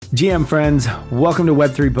GM friends, welcome to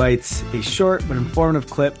Web3 Bytes, a short but informative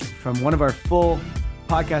clip from one of our full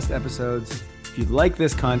podcast episodes. If you like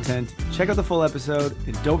this content, check out the full episode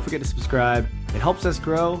and don't forget to subscribe. It helps us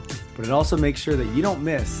grow, but it also makes sure that you don't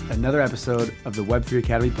miss another episode of the Web3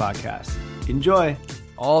 Academy podcast. Enjoy.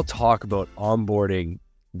 All talk about onboarding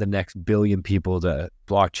the next billion people to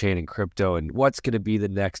blockchain and crypto and what's going to be the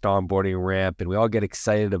next onboarding ramp. And we all get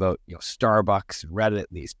excited about, Starbucks, Reddit,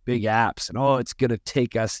 these big apps, and it's going to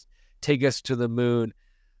take us to the moon.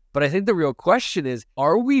 But I think the real question is,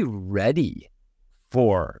 are we ready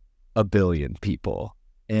for a billion people?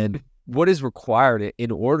 And what is required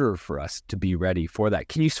in order for us to be ready for that?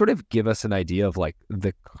 Can you sort of give us an idea of like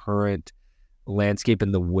the current landscape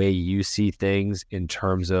and the way you see things in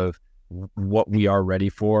terms of what we are ready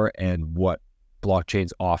for and what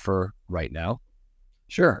blockchains offer right now?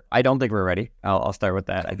 Sure. I don't think we're ready. I'll start with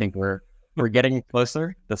that. I think we're getting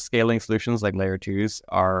closer. The scaling solutions like layer 2s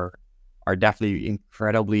are definitely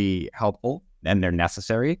incredibly helpful and they're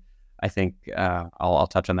necessary. I think I'll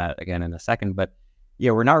touch on that again in a second. But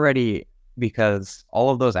yeah, we're not ready because all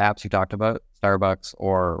of those apps you talked about, Starbucks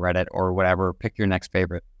or Reddit or whatever, pick your next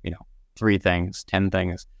favorite, 3 things, 10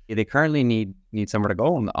 things. They currently need somewhere to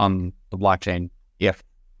go on the blockchain if,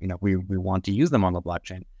 we want to use them on the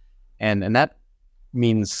blockchain. And that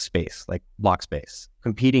means space, like block space.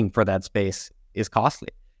 Competing for that space is costly.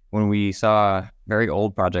 When we saw very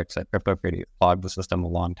old projects like CryptoCitties clog the system a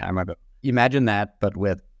long time ago, imagine that, but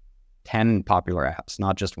with 10 popular apps,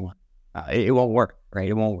 not just one. It won't work, right?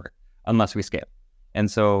 It won't work unless we scale.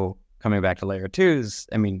 And so coming back to layer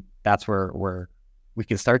 2s, that's where we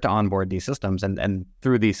can start to onboard these systems and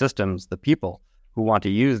through these systems, the people who want to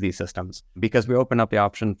use these systems, because we open up the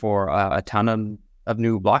option for a ton of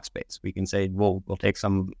new block space. We can say, we'll take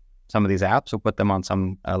some of these apps, we'll put them on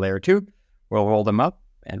some layer 2, we'll roll them up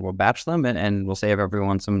and we'll batch them and we'll save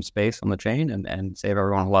everyone some space on the chain and save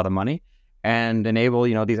everyone a lot of money and enable,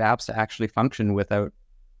 these apps to actually function without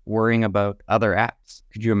worrying about other apps.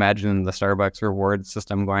 Could you imagine the Starbucks reward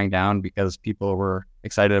system going down because people were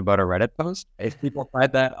excited about a Reddit post? If people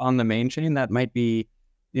tried that on the main chain, that might be,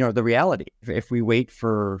 the reality. If we wait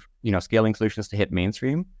for, scaling solutions to hit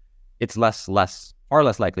mainstream, it's far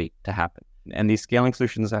less likely to happen. And these scaling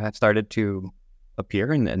solutions have started to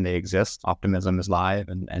appear and they exist. Optimism is live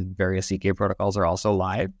and various CK protocols are also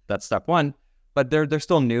live. That's step one, but they're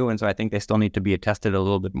still new. And so I think they still need to be tested a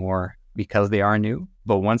little bit more because they are new.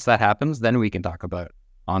 But once that happens, then we can talk about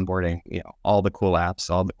onboarding, all the cool apps,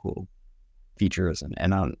 all the cool features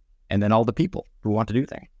and then all the people who want to do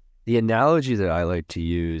things. The analogy that I like to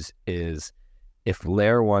use is if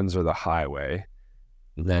layer 1s are the highway,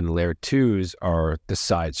 then layer 2s are the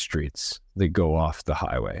side streets that go off the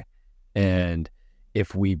highway. And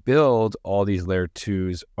if we build all these layer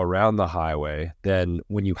 2s around the highway, then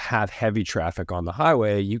when you have heavy traffic on the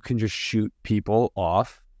highway, you can just shoot people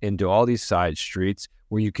off into all these side streets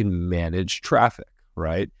where you can manage traffic,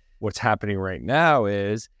 right? What's happening right now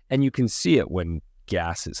is, and you can see it when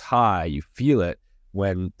gas is high, you feel it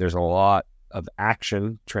when there's a lot of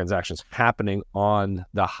transactions happening on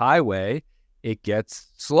the highway, it gets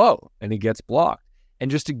slow and it gets blocked. And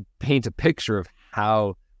just to paint a picture of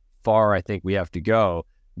how far I think we have to go,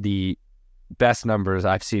 the best numbers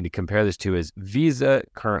I've seen to compare this to is Visa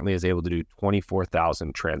currently is able to do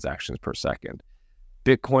 24,000 transactions per second.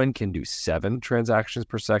 Bitcoin can do 7 transactions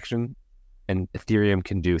per second and Ethereum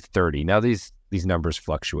can do 30. Now these numbers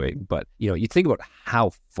fluctuate, but you think about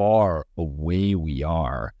how far away we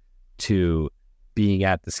are to being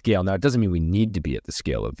at the scale. Now it doesn't mean we need to be at the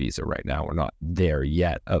scale of Visa right now. We're not there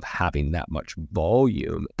yet of having that much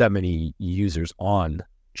volume, that many users on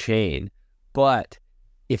chain. But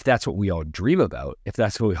if that's what we all dream about, if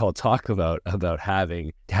that's what we all talk about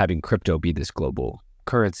having crypto be this global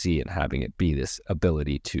currency and having it be this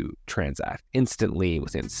ability to transact instantly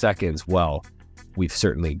within seconds, well, we've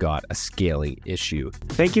certainly got a scaling issue.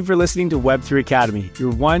 Thank you for listening to Web3 Academy,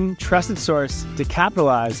 your one trusted source to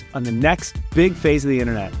capitalize on the next big phase of the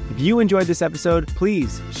internet. If you enjoyed this episode,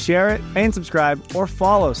 please share it and subscribe or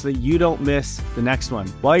follow so that you don't miss the next one.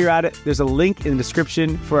 While you're at it, there's a link in the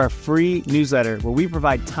description for our free newsletter where we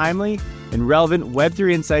provide timely and relevant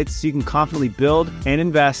Web3 insights so you can confidently build and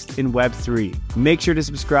invest in Web3. Make sure to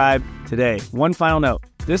subscribe today. One final note.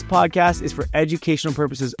 This podcast is for educational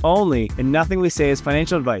purposes only, and nothing we say is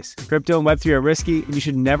financial advice. Crypto and Web3 are risky, and you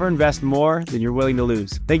should never invest more than you're willing to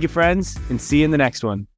lose. Thank you, friends, and see you in the next one.